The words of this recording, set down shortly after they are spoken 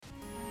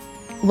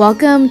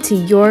Welcome to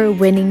Your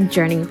Winning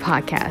Journey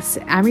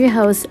podcast. I'm your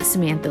host,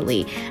 Samantha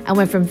Lee. I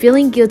went from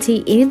feeling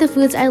guilty eating the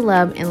foods I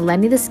love and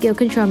letting the scale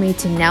control me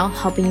to now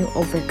helping you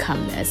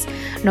overcome this.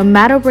 No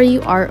matter where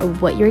you are or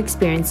what you're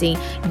experiencing,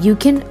 you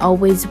can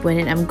always win,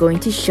 and I'm going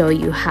to show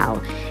you how.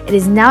 It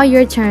is now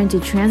your turn to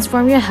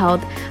transform your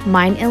health,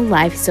 mind, and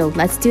life, so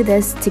let's do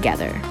this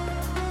together.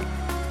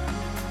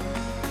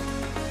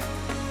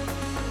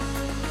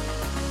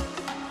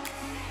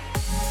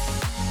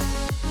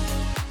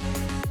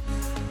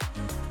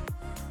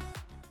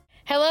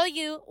 Hello,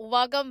 you.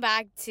 Welcome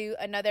back to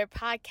another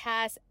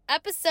podcast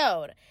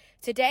episode.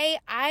 Today,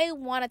 I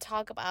want to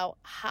talk about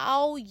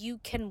how you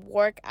can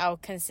work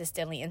out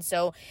consistently. And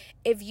so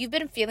if you've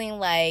been feeling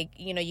like,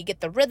 you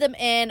get the rhythm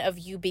in of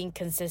you being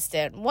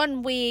consistent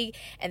one week,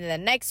 and then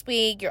the next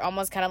week, you're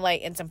almost kind of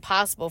like, it's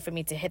impossible for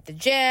me to hit the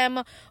gym,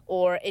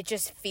 or it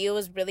just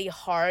feels really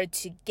hard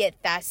to get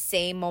that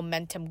same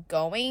momentum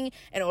going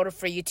in order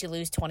for you to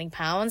lose 20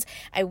 pounds,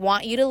 I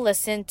want you to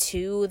listen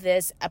to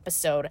this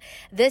episode.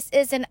 This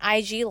is an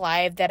IG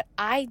Live that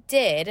I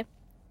did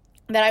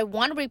that I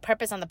want to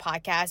repurpose on the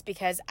podcast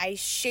because I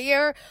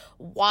share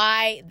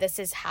why this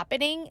is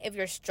happening if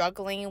you're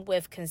struggling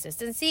with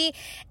consistency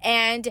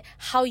and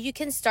how you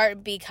can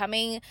start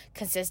becoming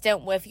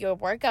consistent with your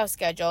workout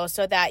schedule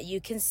so that you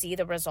can see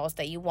the results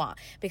that you want.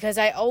 Because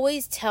I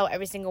always tell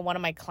every single one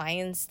of my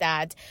clients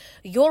that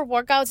your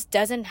workouts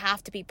doesn't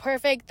have to be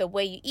perfect. The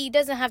way you eat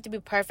doesn't have to be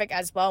perfect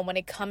as well when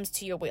it comes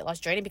to your weight loss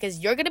journey, because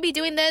you're going to be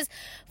doing this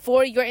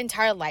for your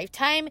entire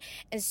lifetime.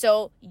 And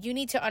so you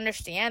need to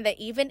understand that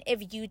even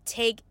if you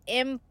take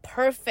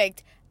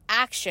imperfect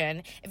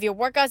action, if your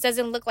workouts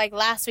doesn't look like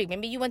last week,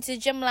 maybe you went to the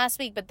gym last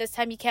week, but this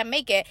time you can't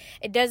make it,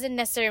 it doesn't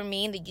necessarily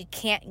mean that you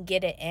can't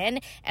get it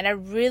in. And I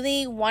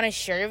really want to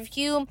share with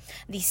you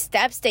the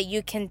steps that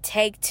you can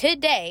take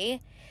today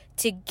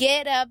to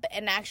get up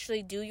and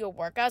actually do your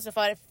workouts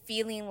without it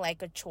feeling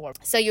like a chore.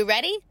 So you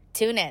ready?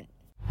 Tune in.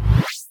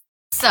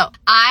 So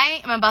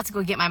I am about to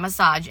go get my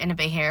massage in a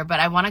bit here, but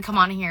I want to come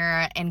on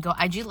here and go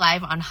IG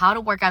Live on how to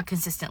work out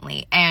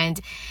consistently. And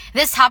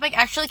this topic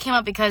actually came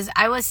up because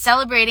I was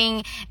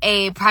celebrating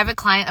a private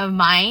client of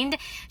mine.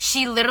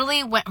 She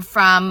literally went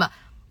from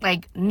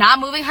like not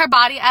moving her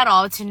body at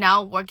all to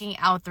now working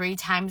out 3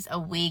 times a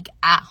week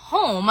at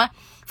home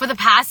for the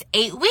past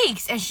 8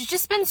 weeks. And she's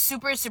just been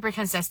super, super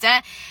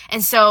consistent.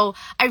 And so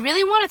I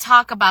really want to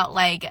talk about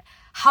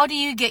how do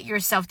you get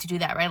yourself to do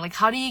that, right? Like,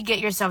 how do you get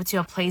yourself to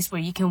a place where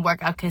you can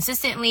work out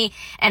consistently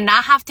and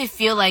not have to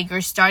feel like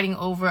you're starting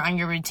over on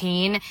your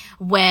routine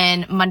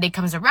when Monday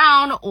comes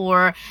around,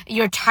 or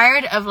you're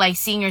tired of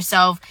seeing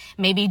yourself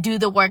maybe do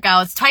the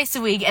workouts twice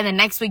a week and the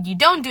next week you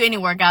don't do any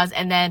workouts,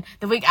 and then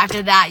the week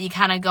after that you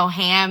kind of go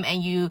ham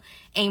and you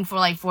aim for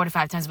 4 to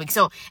 5 times a week.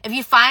 So if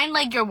you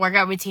find your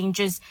workout routine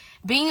just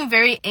being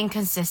very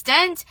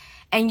inconsistent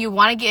and you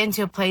want to get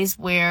into a place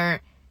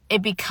where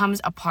it becomes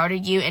a part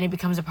of you and it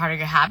becomes a part of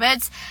your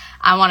habits,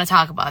 I want to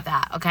talk about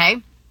that, okay?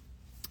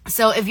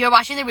 So if you're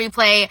watching the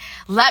replay,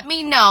 let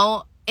me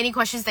know any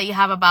questions that you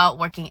have about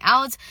working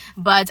out,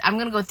 but I'm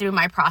going to go through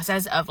my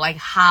process of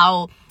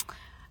how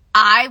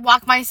I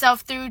walk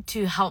myself through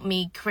to help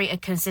me create a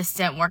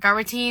consistent workout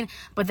routine,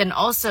 but then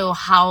also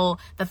how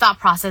the thought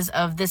process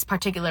of this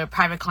particular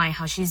private client,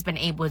 how she's been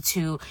able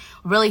to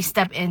really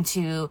step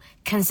into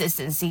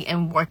consistency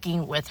and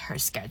working with her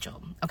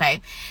schedule, okay?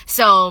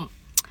 So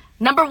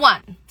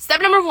step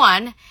number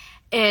one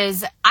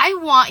is I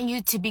want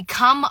you to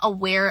become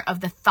aware of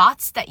the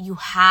thoughts that you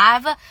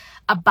have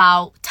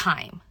about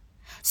time.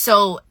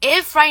 So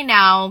if right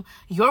now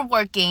you're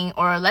working,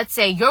 or let's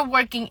say you're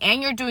working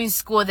and you're doing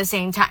school at the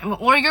same time,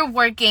 or you're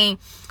working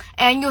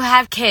and you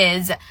have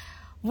kids,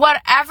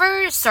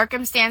 whatever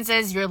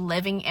circumstances you're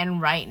living in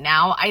right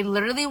now, I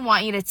literally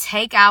want you to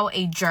take out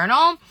a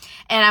journal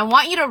and I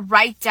want you to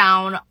write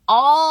down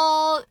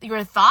all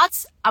your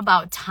thoughts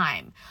about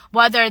time.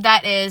 Whether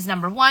that is,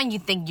 number 1, you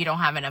think you don't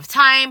have enough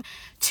time.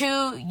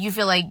 2, you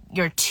feel like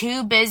you're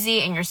too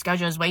busy and your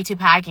schedule is way too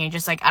packed and you're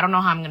just I don't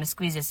know how I'm going to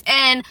squeeze this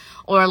in.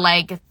 Or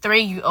 3,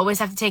 you always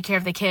have to take care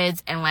of the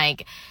kids and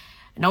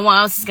no one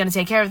else is going to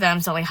take care of them.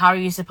 So how are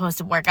you supposed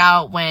to work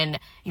out when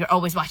you're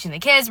always watching the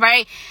kids,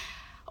 right?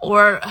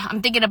 Or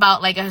I'm thinking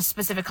about a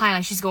specific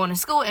client, she's going to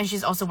school and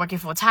she's also working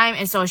full time.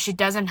 And so she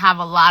doesn't have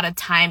a lot of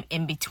time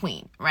in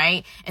between,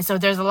 right? And so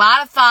there's a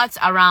lot of thoughts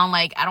around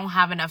I don't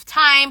have enough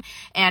time.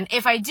 And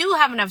if I do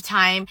have enough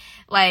time,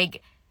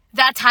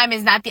 that time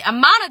is not the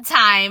amount of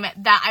time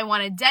that I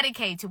want to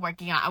dedicate to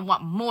working out. I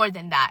want more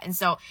than that. And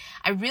so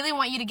I really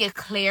want you to get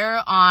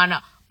clear on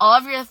all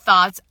of your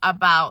thoughts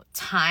about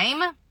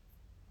time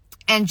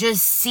and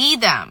just see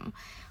them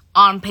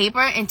on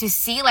paper and to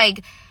see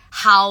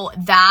how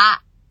that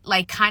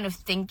kind of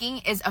thinking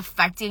is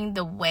affecting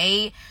the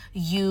way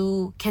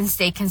you can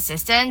stay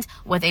consistent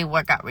with a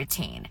workout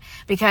routine.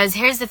 Because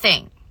here's the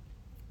thing.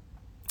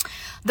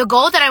 The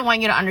goal that I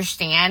want you to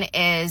understand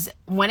is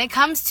when it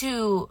comes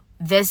to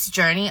this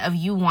journey of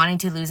you wanting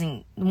to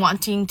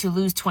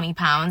lose 20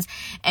 pounds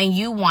and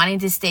you wanting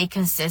to stay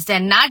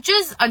consistent, not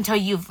just until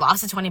you've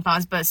lost the 20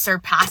 pounds, but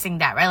surpassing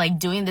that, right? Like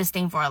doing this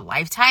thing for a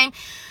lifetime,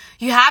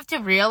 you have to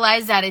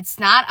realize that it's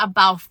not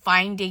about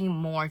finding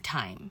more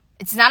time.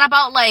 It's not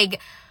about like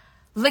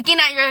looking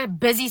at your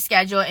busy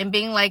schedule and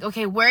being like,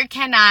 okay, where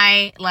can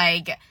I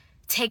like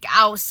take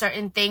out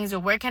certain things, or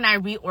where can I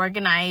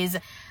reorganize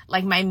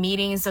like my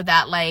meetings so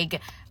that like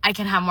I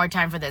can have more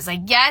time for this.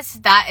 Like, yes,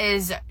 that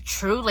is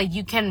true. Like,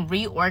 you can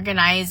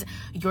reorganize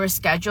your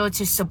schedule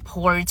to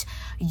support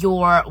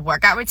your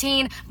workout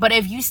routine. But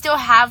if you still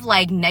have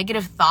like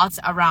negative thoughts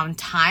around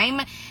time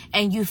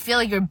and you feel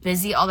like you're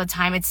busy all the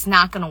time, it's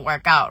not going to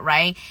work out,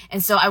 right?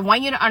 And so I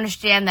want you to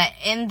understand that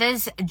in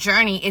this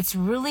journey, it's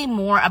really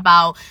more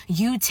about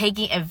you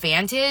taking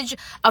advantage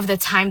of the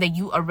time that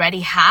you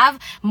already have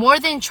more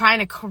than trying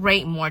to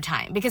create more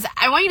time. Because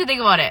I want you to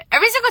think about it.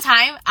 Every single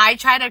time I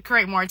try to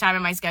create more time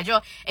in my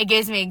schedule, it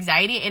gives me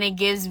anxiety and it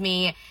gives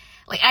me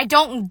like, I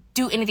don't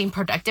do anything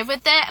productive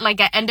with it.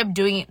 Like, I end up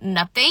doing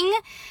nothing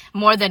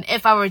more than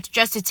if I were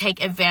just to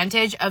take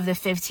advantage of the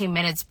 15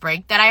 minutes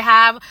break that I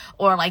have,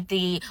 or like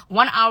the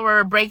 1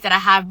 hour break that I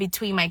have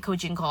between my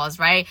coaching calls,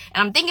 right?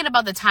 And I'm thinking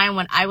about the time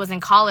when I was in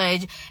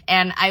college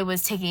and I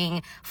was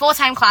taking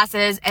full-time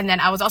classes, and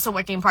then I was also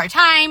working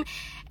part-time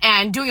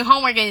and doing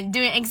homework and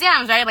doing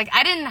exams, right? Like,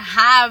 I didn't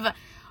have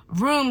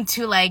room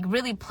to like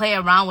really play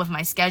around with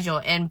my schedule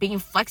and being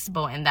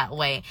flexible in that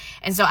way.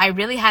 And so I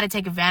really had to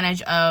take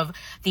advantage of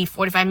the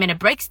 45-minute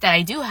breaks that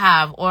I do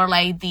have, or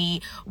like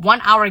the 1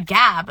 hour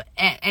gap,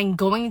 and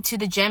going to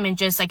the gym and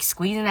just like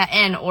squeezing that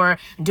in, or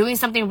doing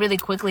something really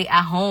quickly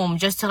at home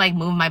just to like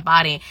move my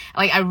body.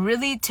 Like, I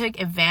really took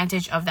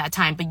advantage of that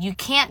time. But you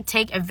can't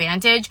take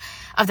advantage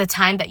of the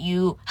time that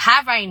you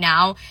have right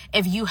now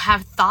if you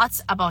have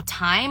thoughts about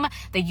time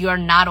that you are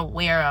not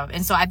aware of.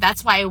 And so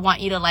that's why I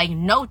want you to like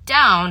note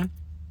down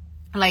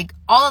like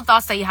all the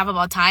thoughts that you have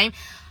about time.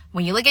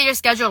 When you look at your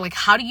schedule, like,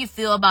 how do you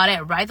feel about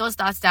it? Write those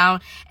thoughts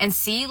down and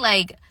see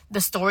like the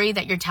story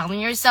that you're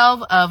telling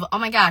yourself of, oh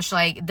my gosh,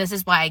 like, this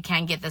is why I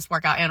can't get this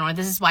workout in, or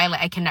this is why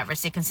like I can never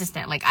stay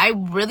consistent. Like, I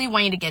really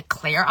want you to get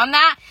clear on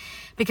that,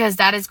 because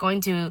that is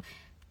going to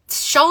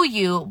show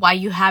you why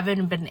you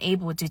haven't been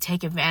able to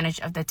take advantage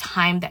of the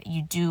time that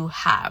you do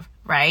have,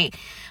 right?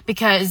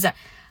 Because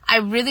I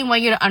really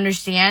want you to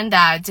understand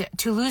that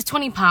to lose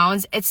 20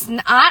 pounds, it's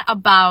not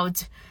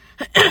about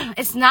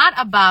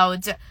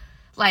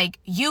like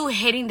you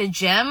hitting the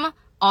gym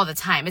all the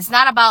time. It's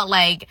not about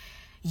like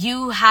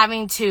you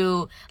having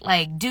to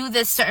like do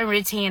this certain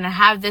routine and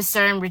have this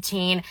certain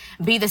routine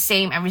be the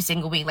same every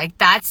single week. Like,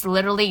 that's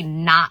literally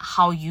not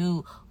how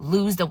you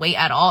lose the weight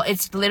at all.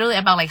 It's literally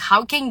about like,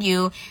 how can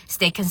you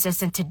stay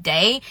consistent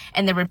today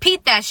and then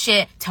repeat that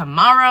shit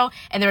tomorrow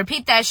and then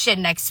repeat that shit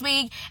next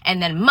week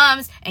and then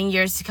months and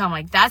years to come.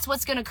 Like, that's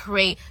what's gonna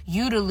create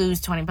you to lose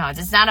 20 pounds.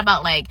 It's not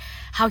about like,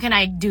 how can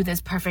I do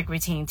this perfect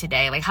routine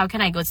today? Like, how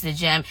can I go to the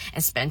gym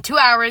and spend 2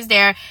 hours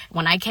there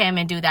when I can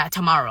and do that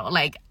tomorrow?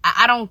 Like,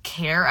 I don't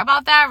care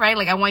about that, right?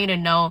 Like, I want you to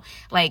know,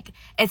 like,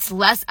 it's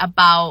less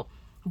about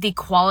the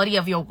quality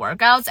of your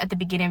workouts at the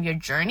beginning of your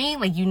journey.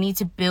 Like, you need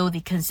to build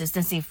the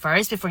consistency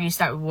first before you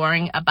start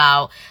worrying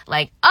about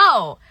like,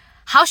 oh,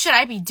 how should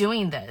I be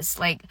doing this?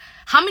 Like,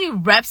 how many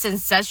reps and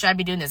sets should I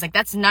be doing this? Like,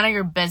 that's none of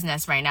your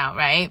business right now,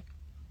 right?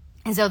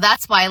 And so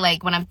that's why,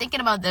 like, when I'm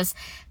thinking about this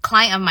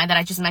client of mine that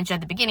I just mentioned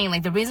at the beginning,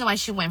 like, the reason why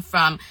she went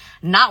from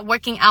not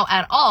working out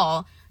at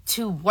all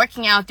to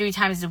working out 3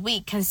 times a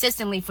week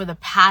consistently for the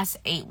past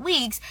 8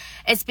 weeks,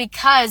 it's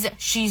because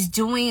she's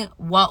doing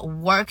what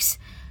works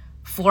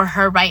for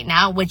her right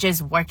now, which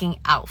is working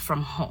out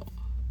from home.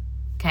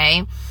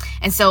 Okay.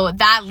 And so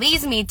that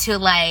leads me to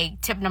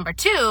like tip number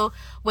 2,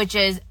 which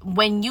is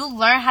when you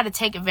learn how to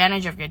take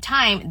advantage of your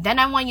time, then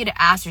I want you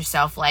to ask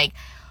yourself, like,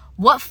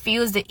 what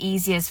feels the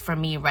easiest for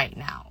me right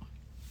now?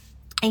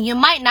 And you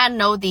might not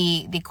know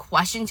the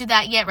question to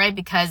that yet, right?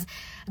 Because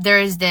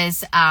there is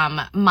this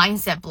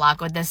mindset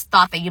block, or this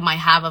thought that you might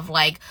have of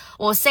like,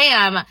 well,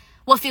 Sam,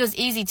 what feels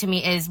easy to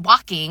me is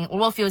walking, or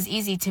what feels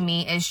easy to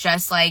me is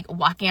just like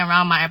walking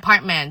around my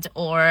apartment,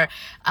 or,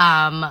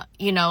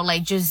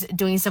 like just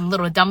doing some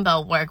little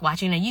dumbbell work,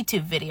 watching a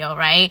YouTube video,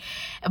 right?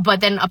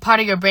 But then a part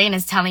of your brain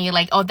is telling you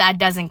like, oh, that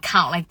doesn't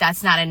count. Like,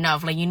 that's not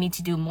enough. Like, you need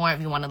to do more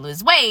if you want to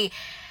lose weight.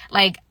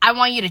 Like, I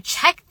want you to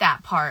check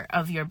that part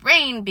of your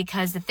brain,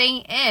 because the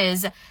thing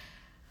is,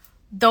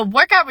 the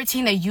workout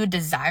routine that you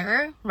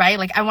desire, right?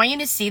 Like, I want you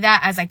to see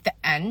that as like the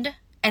end,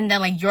 and then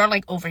like you're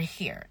like over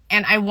here,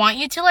 and I want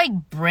you to like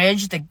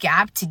bridge the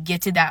gap to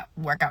get to that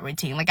workout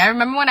routine. Like, I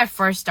remember when I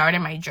first started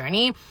my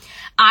journey,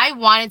 I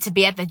wanted to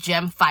be at the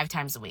gym 5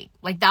 times a week.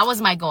 Like, that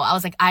was my goal. I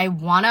was like, I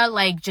want to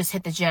like just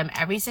hit the gym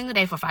every single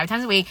day for 5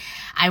 times a week.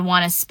 I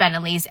want to spend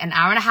at least an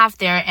hour and a half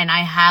there. And I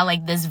had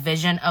like this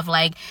vision of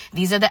like,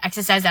 these are the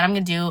exercises that I'm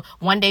going to do.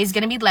 One day is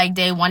going to be leg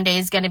day. One day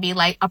is going to be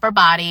like upper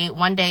body.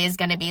 One day is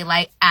going to be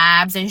like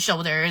abs and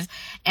shoulders.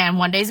 And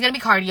one day is going to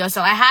be cardio.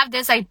 So I have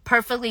this like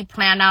perfectly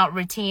planned out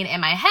routine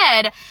in my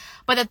head.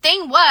 But the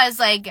thing was,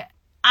 like,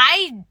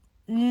 I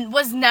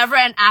was never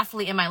an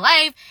athlete in my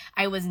life.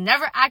 I was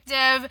never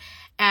active.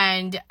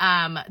 And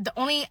the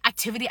only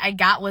activity I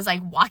got was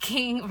like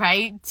walking,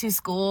 right, to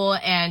school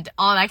and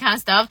all that kind of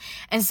stuff.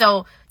 And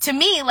so to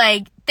me,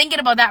 like thinking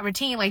about that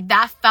routine, like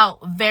that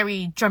felt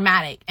very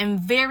dramatic and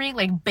very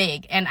like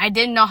big. And I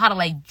didn't know how to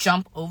like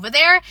jump over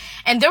there.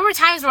 And there were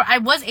times where I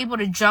was able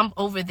to jump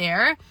over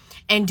there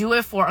and do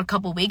it for a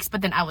couple weeks,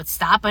 but then I would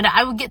stop. But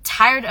I would get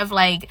tired of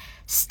like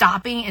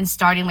stopping and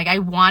starting. Like I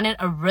wanted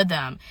a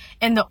rhythm.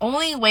 And the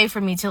only way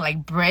for me to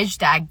like bridge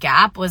that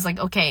gap was like,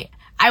 okay,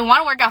 I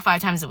want to work out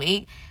 5 times a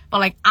week, but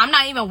like I'm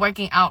not even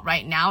working out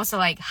right now. So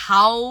like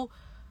how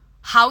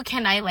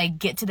can I like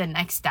get to the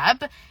next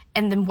step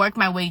and then work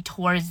my way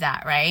towards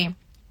that, right?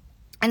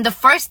 And the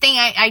first thing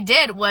I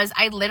did was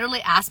I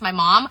literally asked my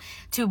mom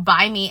to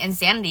buy me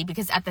Insanity,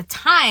 because at the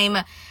time,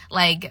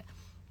 like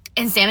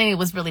Insanity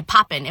was really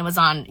popping. It was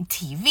on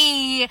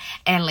TV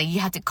and like you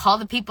had to call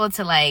the people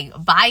to like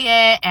buy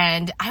it.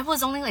 And I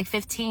was only like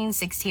 15,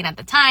 16 at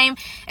the time.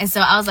 And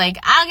so I was like,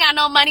 I don't got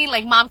no money.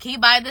 Like, Mom, can you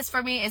buy this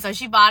for me? And so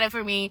she bought it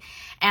for me.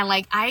 And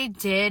like I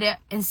did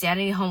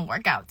Insanity home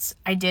workouts.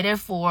 I did it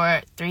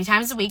for 3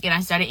 times a week, and I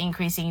started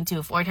increasing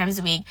to 4 times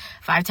a week,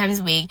 5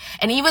 times a week.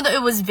 And even though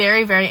it was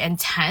very, very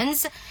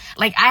intense,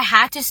 like I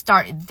had to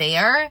start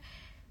there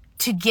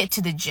to get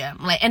to the gym.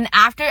 Like, and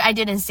after I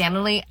did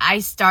Insanity,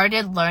 I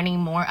started learning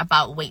more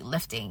about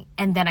weightlifting,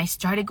 and then I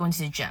started going to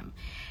the gym,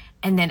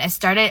 and then I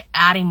started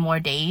adding more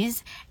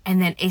days,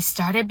 and then it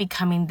started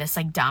becoming this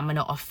like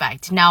domino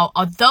effect. Now,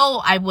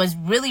 although I was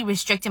really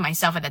restricting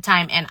myself at the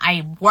time and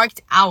I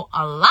worked out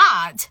a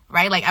lot,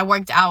 right? Like I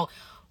worked out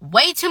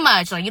way too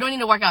much. Like you don't need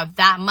to work out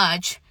that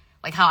much,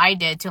 like how I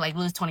did to like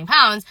lose 20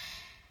 pounds.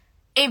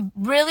 It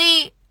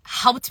really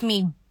helped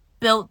me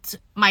built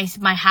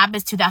my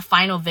habits to that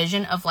final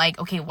vision of like,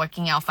 okay,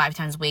 working out 5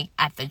 times a week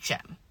at the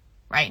gym,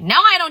 right? Now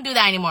I don't do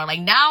that anymore.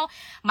 Like now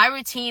my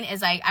routine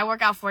is like, I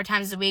work out 4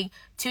 times a week,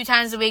 2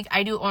 times a week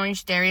I do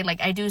Orange Theory,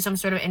 like I do some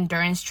sort of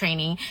endurance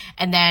training,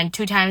 and then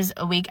 2 times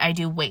a week I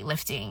do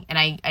weightlifting, and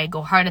I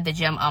go hard at the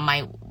gym on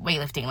my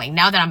weightlifting. Like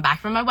now that I'm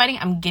back from my wedding,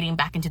 I'm getting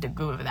back into the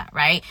groove of that,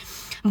 right?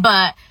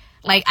 But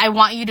like, I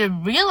want you to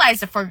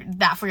realize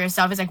that for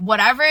yourself. It's like,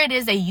 whatever it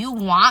is that you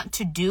want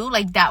to do,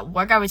 like that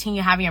workout routine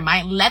you have in your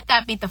mind, let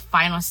that be the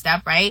final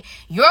step, right?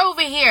 You're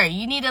over here.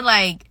 You need to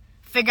like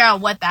figure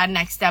out what that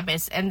next step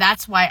is. And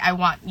that's why I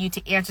want you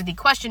to answer the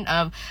question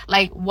of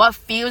like, what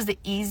feels the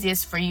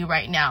easiest for you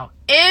right now?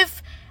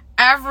 If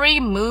every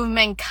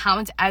movement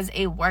counts as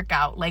a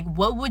workout, like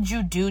what would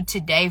you do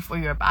today for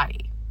your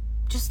body?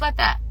 Just let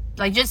that,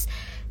 like, just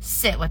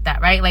sit with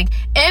that, right? Like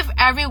if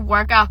every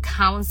workout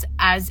counts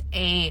as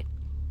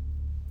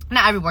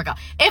not every workout.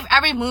 If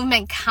every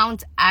movement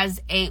counts as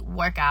a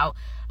workout,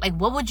 like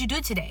what would you do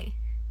today?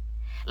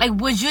 Like,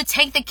 would you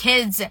take the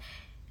kids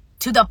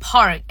to the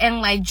park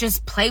and like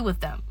just play with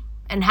them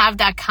and have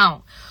that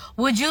count?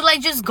 Would you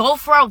like just go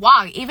for a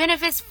walk, even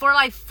if it's for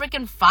like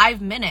freaking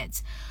 5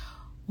 minutes?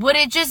 Would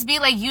it just be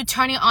like you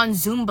turning on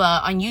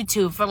Zumba on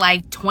YouTube for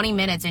like 20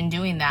 minutes and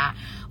doing that?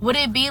 Would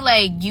it be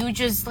like you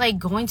just like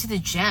going to the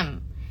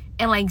gym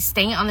and like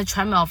staying on the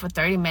treadmill for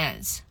 30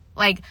 minutes?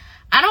 Like,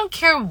 I don't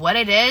care what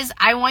it is.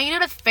 I want you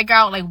to figure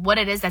out like what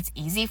it is that's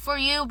easy for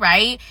you,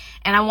 right?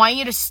 And I want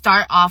you to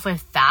start off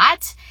with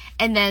that,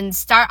 and then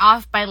start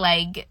off by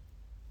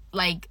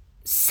like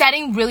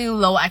setting really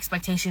low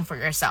expectation for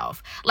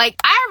yourself. Like,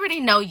 I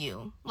already know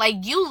you. Like,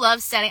 you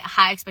love setting a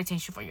high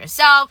expectation for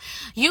yourself.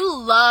 You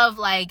love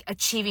like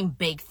achieving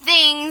big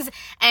things,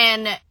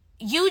 and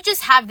you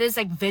just have this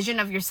like vision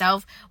of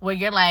yourself where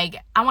you're like,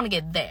 I want to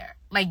get there.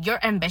 Like,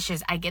 you're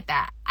ambitious. I get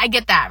that,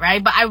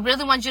 right? But I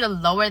really want you to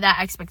lower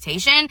that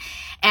expectation.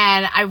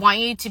 And I want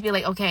you to be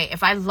like, okay,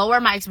 if I lower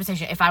my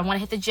expectation, if I want to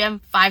hit the gym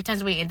 5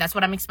 times a week, and that's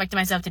what I'm expecting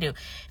myself to do.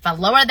 If I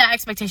lower that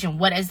expectation,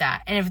 what is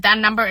that? And if that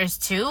number is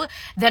 2,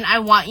 then I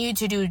want you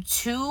to do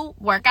 2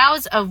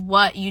 workouts of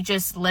what you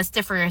just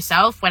listed for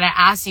yourself when I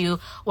ask you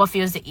what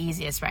feels the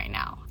easiest right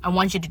now. I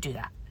want you to do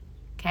that,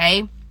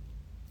 okay?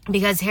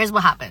 Because here's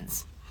what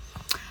happens.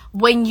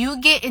 When you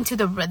get into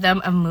the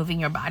rhythm of moving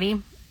your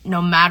body, no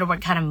matter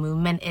what kind of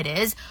movement it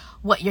is,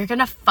 what you're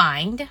gonna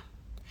find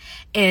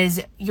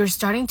is you're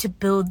starting to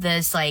build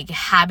this like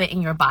habit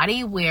in your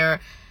body where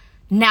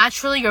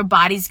naturally your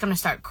body's gonna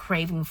start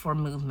craving for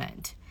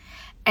movement.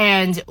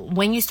 And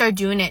when you start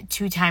doing it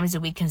 2 times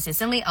a week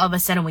consistently, all of a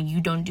sudden when you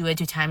don't do it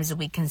 2 times a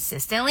week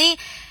consistently,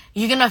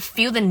 you're gonna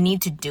feel the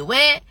need to do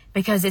it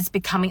because it's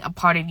becoming a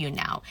part of you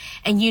now.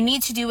 And you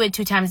need to do it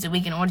 2 times a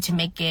week in order to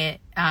make it,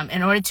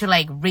 in order to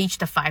like reach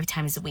the 5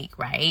 times a week,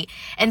 right?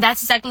 And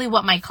that's exactly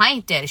what my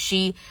client did.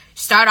 She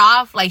started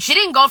off, like, she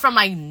didn't go from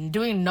like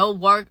doing no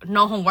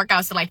home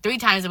workouts to like 3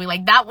 times a week.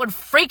 Like, that would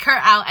freak her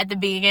out at the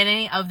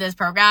beginning of this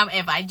program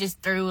if I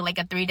just threw like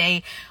a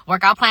 3-day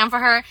workout plan for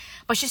her.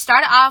 But she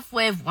started off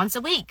with once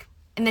a week.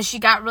 And then she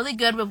got really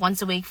good with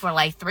once a week for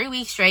like 3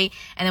 weeks straight.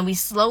 And then we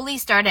slowly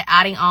started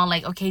adding on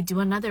like, okay, do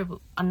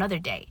another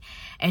day.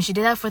 And she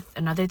did that for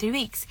another 3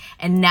 weeks.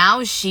 And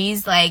now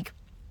she's like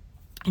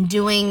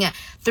doing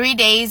 3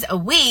 days a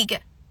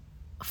week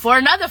for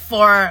another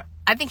 4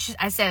 I think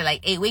I said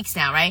like 8 weeks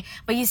now, right?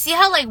 But you see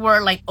how like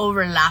we're like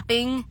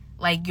overlapping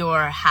like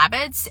your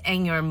habits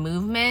and your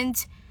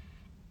movement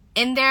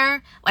in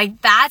there?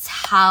 Like that's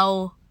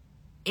how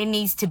it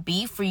needs to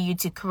be for you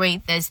to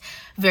create this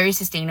very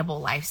sustainable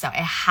lifestyle.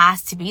 It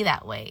has to be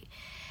that way.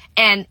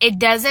 And it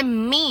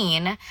doesn't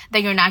mean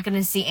that you're not going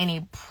to see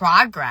any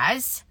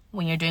progress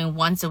when you're doing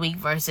once a week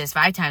versus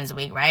 5 times a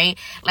week, right?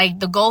 Like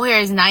the goal here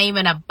is not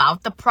even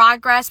about the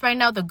progress right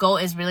now. The goal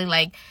is really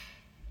like,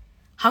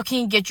 how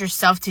can you get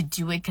yourself to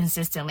do it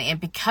consistently? And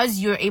because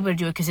you're able to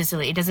do it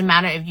consistently, it doesn't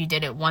matter if you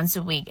did it once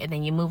a week and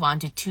then you move on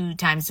to 2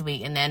 times a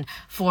week and then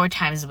 4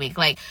 times a week.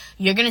 Like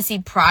you're going to see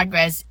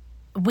progress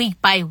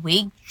week by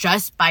week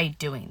just by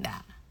doing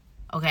that.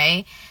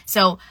 Okay?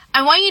 So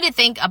I want you to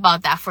think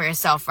about that for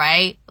yourself,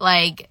 right?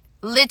 Like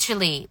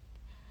literally,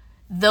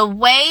 the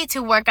way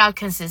to work out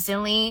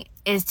consistently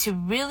is to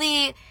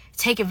really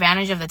take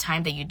advantage of the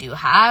time that you do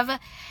have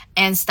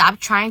and stop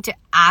trying to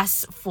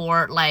ask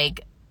for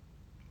like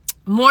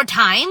more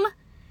time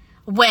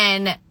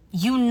when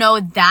you know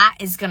that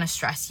is going to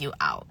stress you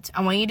out.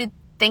 I want you to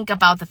think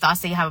about the thoughts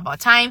that you have about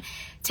time.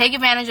 Take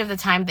advantage of the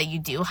time that you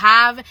do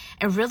have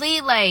and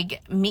really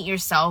like meet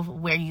yourself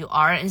where you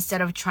are instead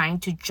of trying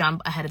to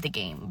jump ahead of the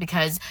game,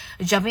 because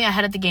jumping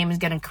ahead of the game is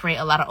going to create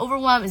a lot of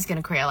overwhelm. It's going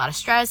to create a lot of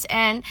stress,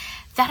 and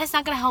that is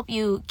not going to help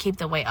you keep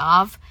the weight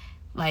off.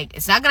 Like,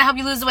 it's not going to help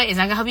you lose the weight. It's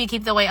not going to help you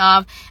keep the weight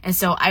off. And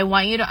so I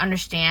want you to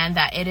understand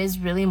that it is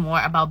really more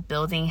about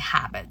building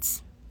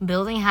habits.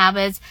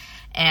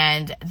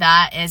 And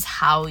that is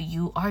how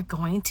you are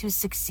going to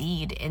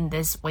succeed in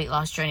this weight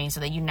loss journey so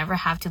that you never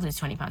have to lose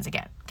 20 pounds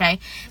again. Okay.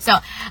 So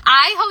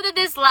I hope that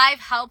this live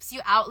helps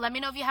you out. Let me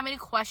know if you have any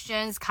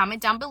questions. Comment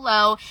down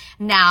below.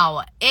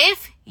 Now,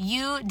 if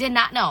you did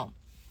not know,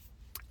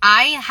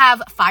 I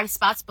have 5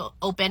 spots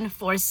open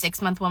for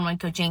 6-month one-on-one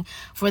coaching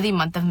for the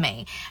month of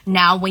May.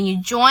 Now, when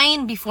you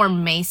join before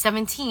May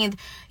 17th,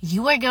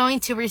 you are going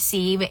to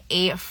receive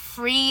a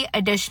free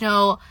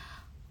additional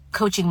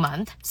coaching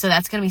month. So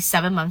that's going to be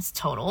 7 months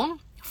total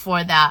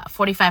for that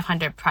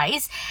 $4,500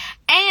 price.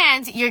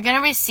 And you're going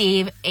to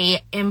receive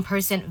a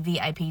in-person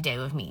VIP day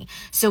with me.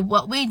 So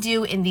what we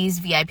do in these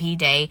VIP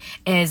day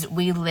is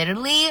we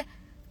literally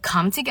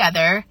come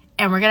together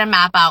and we're going to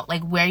map out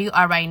like where you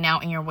are right now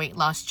in your weight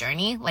loss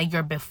journey, like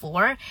your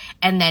before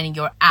and then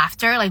your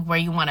after, like where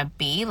you want to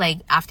be, like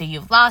after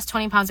you've lost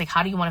 20 pounds, like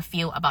how do you want to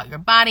feel about your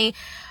body?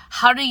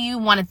 How do you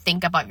want to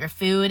think about your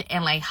food?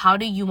 And like, how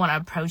do you want to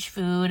approach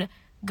food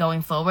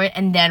going forward?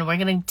 And then we're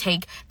going to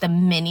take the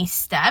mini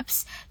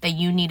steps that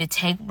you need to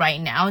take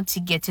right now to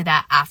get to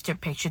that after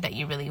picture that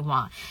you really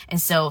want. And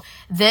so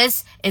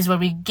this is where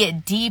we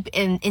get deep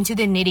into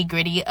the nitty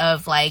gritty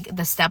of like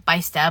the step by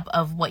step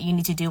of what you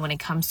need to do when it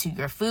comes to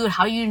your food,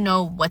 how you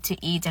know what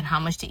to eat and how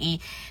much to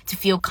eat to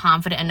feel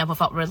confident enough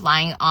without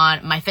relying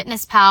on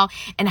MyFitnessPal,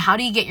 and how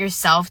do you get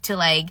yourself to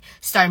like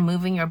start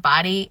moving your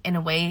body in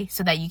a way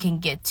so that you can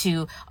get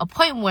to a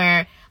point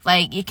where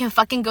like you can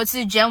fucking go to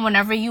the gym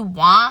whenever you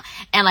want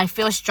and like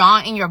feel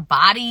strong in your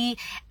body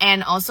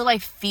and also like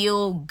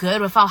feel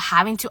good without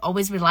having to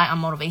always rely on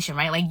motivation,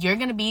 right? Like you're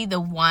going to be the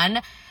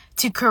one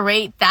to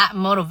create that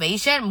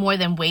motivation more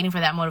than waiting for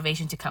that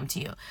motivation to come to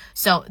you.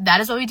 So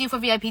that is what we do for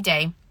VIP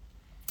Day.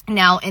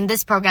 Now in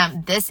this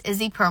program, this is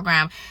the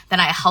program that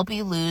I help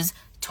you lose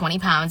 20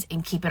 pounds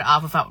and keep it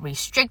off without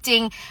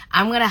restricting.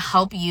 I'm going to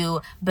help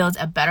you build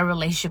a better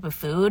relationship with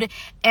food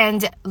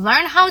and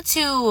learn how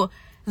to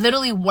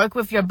literally work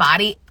with your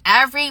body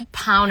every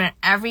pound and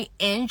every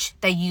inch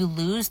that you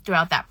lose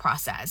throughout that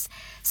process,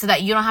 so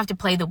that you don't have to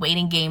play the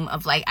waiting game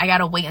of like, I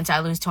gotta wait until I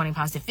lose 20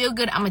 pounds to feel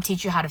good. I'm gonna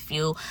teach you how to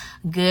feel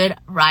good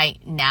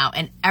right now.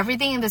 And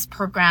everything in this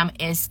program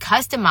is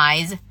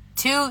customized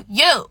to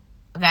you.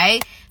 Okay.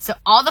 So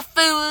all the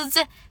foods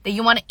that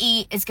you want to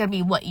eat is gonna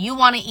be what you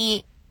want to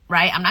eat.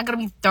 Right? I'm not going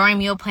to be throwing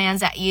meal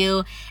plans at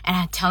you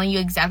and telling you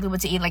exactly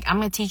what to eat. Like, I'm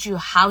going to teach you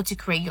how to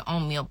create your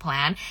own meal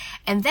plan.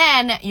 And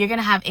then you're going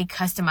to have a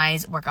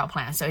customized workout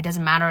plan. So it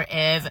doesn't matter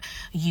if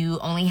you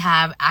only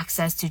have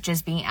access to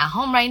just being at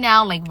home right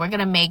now. Like, we're going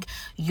to make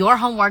your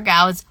home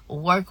workouts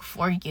work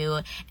for you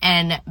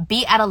and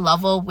be at a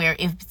level where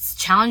if it's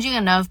challenging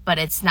enough, but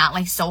it's not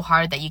like so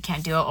hard that you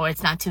can't do it, or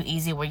it's not too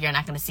easy where you're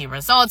not going to see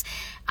results,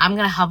 I'm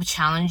going to help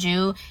challenge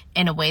you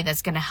in a way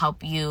that's going to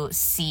help you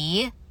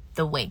see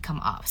the weight come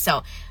off.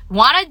 So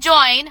want to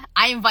join?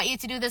 I invite you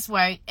to do this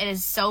work. It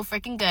is so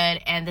freaking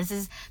good. And this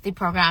is the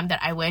program that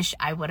I wish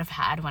I would have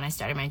had when I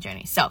started my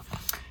journey. So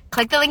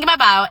click the link in my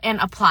bio and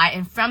apply.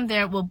 And from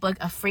there, we'll book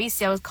a free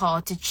sales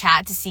call to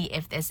chat to see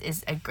if this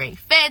is a great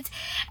fit.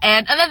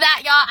 And other than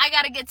that, y'all, I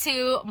got to get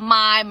to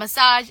my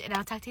massage and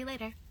I'll talk to you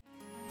later.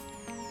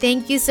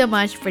 Thank you so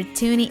much for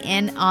tuning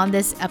in on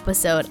this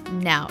episode.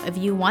 Now, if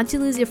you want to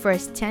lose your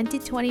first 10 to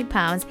 20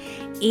 pounds,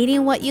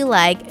 eating what you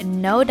like,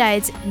 no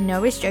diets,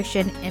 no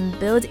restriction, and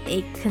build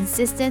a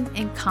consistent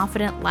and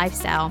confident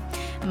lifestyle,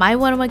 my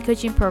one-on-one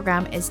coaching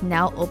program is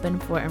now open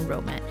for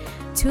enrollment.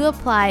 To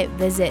apply,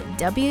 visit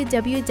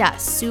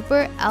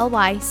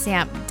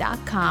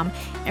www.superlysam.com,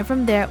 and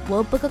from there,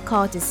 we'll book a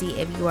call to see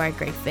if you are a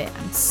great fit.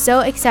 I'm so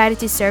excited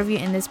to serve you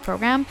in this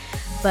program,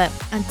 but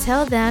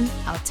until then,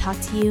 I'll talk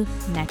to you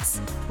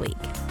next week.